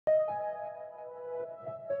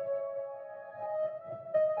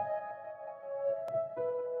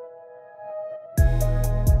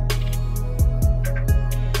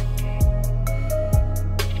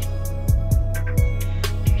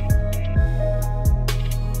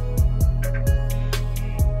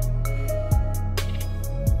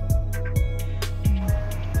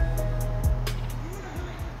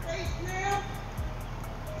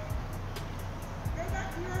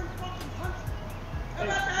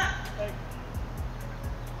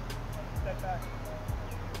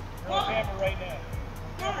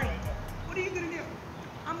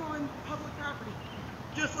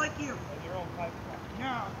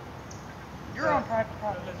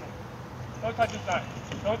touch the sign.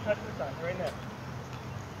 Don't touch the sign right now.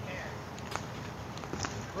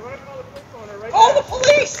 We're going to call the police on her right now. Call the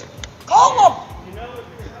police! Call them! You know, if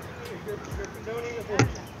you're touching me, you're condoning abortion.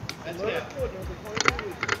 That's Murder children before you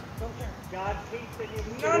leave. Don't care. God hates that you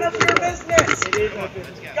leave. None of your business! It is our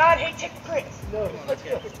business. God hates hypocrites! No, let's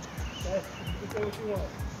go. That's you say what you want.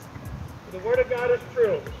 The word of God is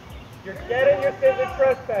true. You're dead in your sins and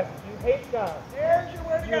trespasses. You hate God. There's your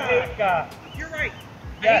word of You God. hate God. You're right.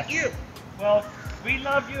 Yes. I hate you. Well, we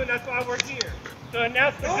love you, and that's why we're here. To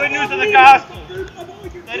announce the good news of the gospel.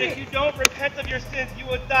 That if you don't repent of your sins, you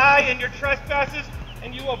will die in your trespasses,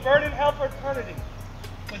 and you will burn in hell for eternity.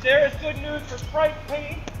 But there is good news, for Christ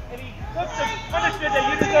paid, and he took the punishment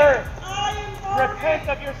that you deserve. Repent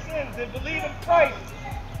of your sins and believe in Christ,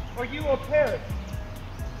 or you will perish.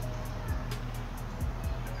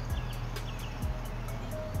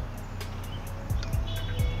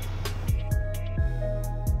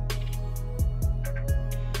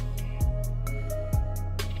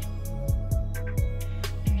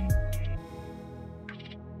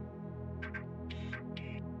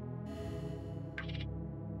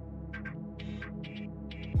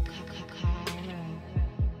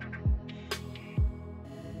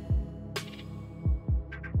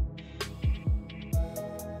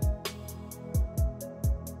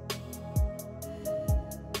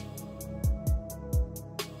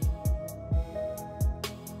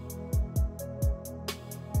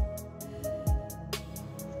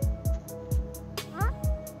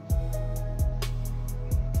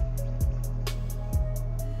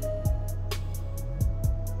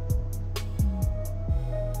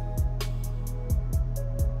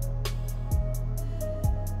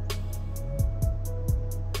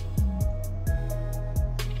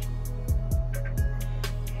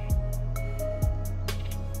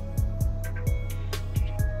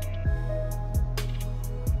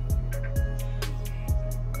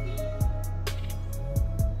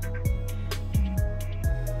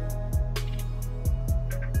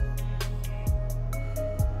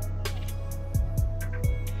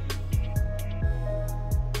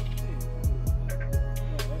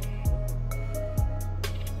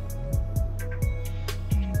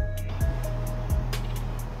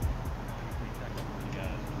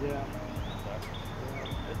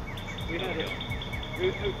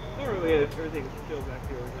 Everything's still back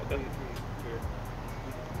here.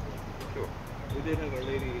 Sure. We did have a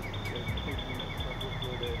lady, I think she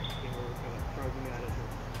before that came over kind of charging at us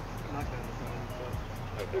and knocked down the sign.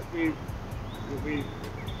 So we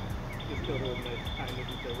just showed her nice kindness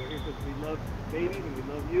and said, we're here because we love babies and we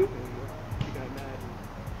love you, and she got mad and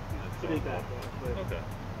she did that. But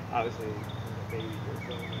obviously, a baby or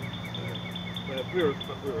something. But we were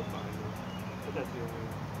fine. But that's the only,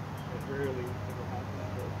 it rarely ever happens.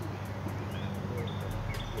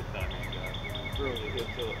 What time you got? Really good.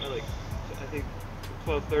 So I think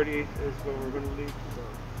 12:30 is when we're going to leave. So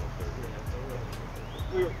 12:30.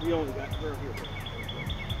 Yeah. So we only got we're here.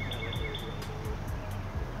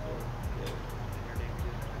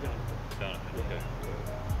 Jonathan. Okay.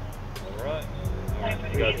 All right.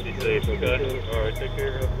 You guys be safe. Okay. All right. Take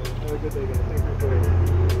care. Have a good day, guys. Thank you.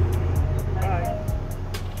 Bye.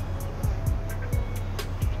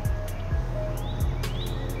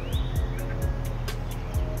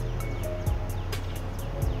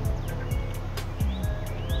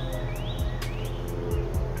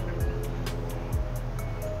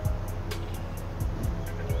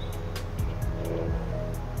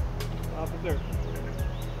 Officer.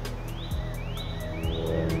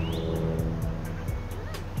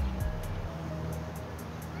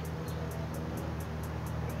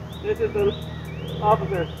 This is the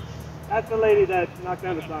officer. That's the lady that knocked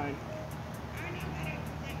down the sign.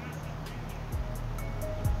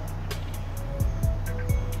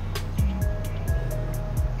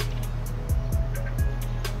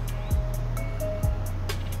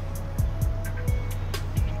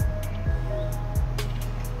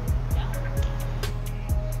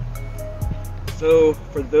 So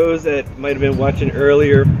for those that might have been watching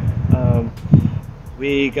earlier,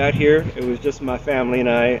 we got here. It was just my family and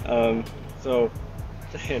I. So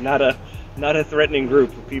not a threatening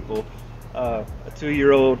group of people. A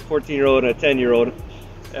 2-year-old, 14-year-old, and a 10-year-old,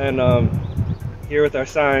 and here with our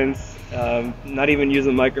signs, not even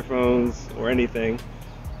using microphones or anything.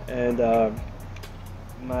 And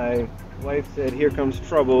my wife said, "Here comes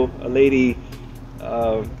trouble." A lady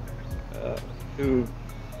who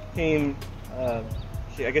came.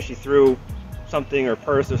 I guess she threw something, or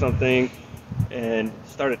purse or something, and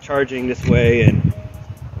started charging this way and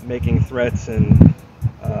making threats, and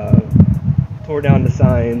tore down the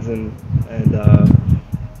signs, and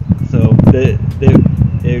so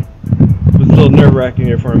it was little nerve-wracking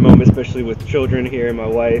here for a moment, especially with children here and my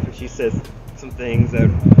wife. And she says some things that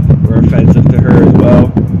were offensive to her as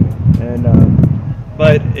well. And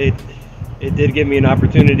but it did give me an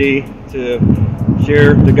opportunity to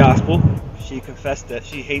share the gospel. She confessed that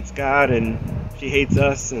she hates God and she hates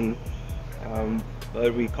us, and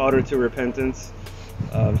but we called her to repentance.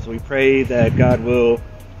 So we pray that God will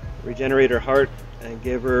regenerate her heart and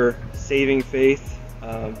give her saving faith,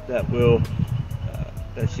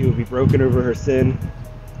 that she will be broken over her sin,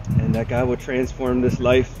 and that God will transform this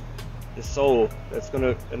life, this soul,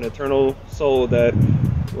 an eternal soul that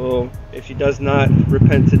will, if she does not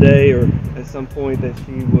repent today or at some point, that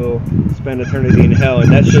she will spend eternity in hell.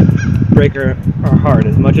 And that should break our heart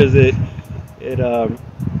as much as that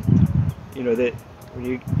when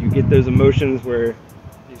you get those emotions where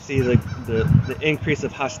you see the increase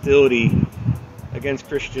of hostility against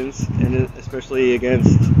Christians, and especially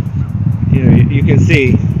against, you can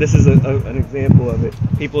see, this is an example of it.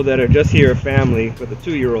 People that are just here, a family with a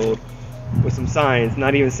 2-year-old with some signs,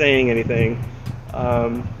 not even saying anything,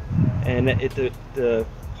 and to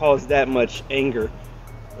cause that much anger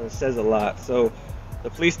says a lot. So the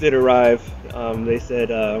police did arrive. They said,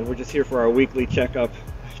 we're just here for our weekly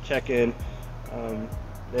check-in.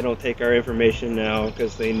 They don't take our information now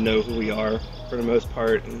because they know who we are for the most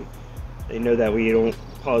part, and they know that we don't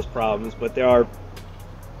cause problems. But there are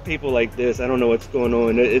people like this. I don't know what's going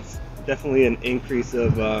on. It's definitely an increase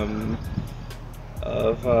of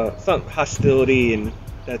some hostility and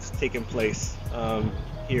that's taking place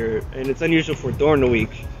here, and it's unusual for during the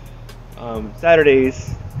week.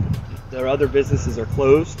 Saturdays, their other businesses are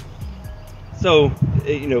closed, so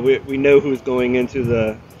we know who's going into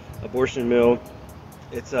the abortion mill.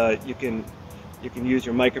 It's you can use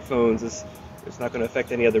your microphones. It's not going to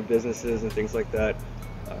affect any other businesses and things like that.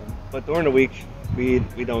 But during the week, we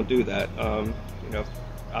don't do that.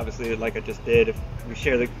 Obviously, like I just did, if we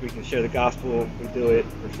can share the gospel, we do it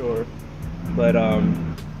for sure. But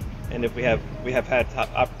and if we have had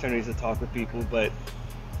opportunities to talk with people, but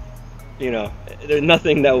there's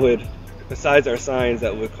nothing that would, besides our signs,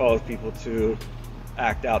 that would cause people to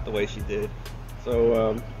act out the way she did.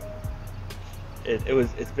 So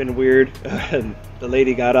it's been weird. The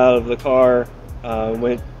lady got out of the car,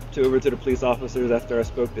 went over to the police officers after I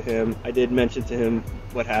spoke to him. I did mention to him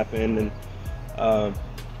what happened, and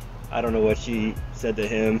I don't know what she said to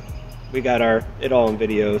him. We got it all on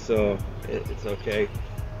video, so it's okay.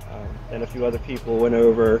 And a few other people went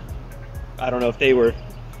over. I don't know if they were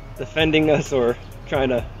defending us or trying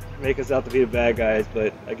to make us out to be the bad guys,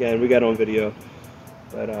 but again, we got on video.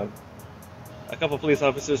 But a couple police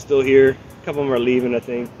officers still here. A couple of them are leaving, I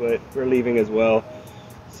think, but we're leaving as well.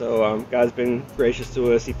 So God's been gracious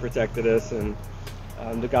to us. He protected us, and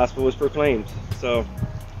the gospel was proclaimed. So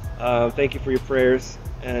thank you for your prayers,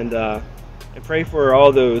 and pray for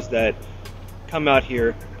all those that come out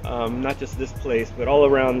here, not just this place, but all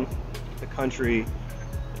around the country,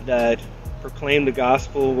 that proclaim the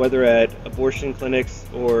gospel, whether at abortion clinics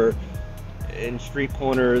or in street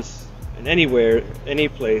corners and anywhere, any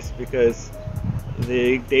place, because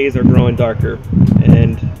the days are growing darker,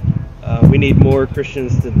 and we need more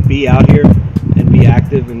Christians to be out here and be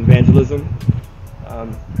active in evangelism,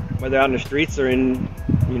 whether out in the streets or in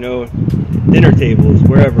dinner tables,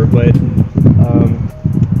 wherever. But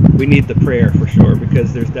we need the prayer for sure,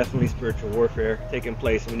 because there's definitely spiritual warfare taking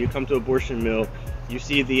place. When you come to abortion mill, you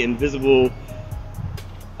see the invisible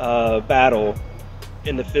battle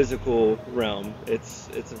in the physical realm. It's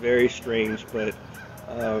very strange, but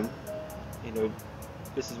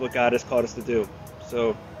this is what God has called us to do.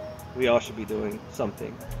 So we all should be doing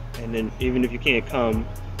something. And then even if you can't come,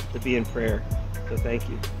 to be in prayer. So thank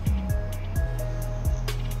you.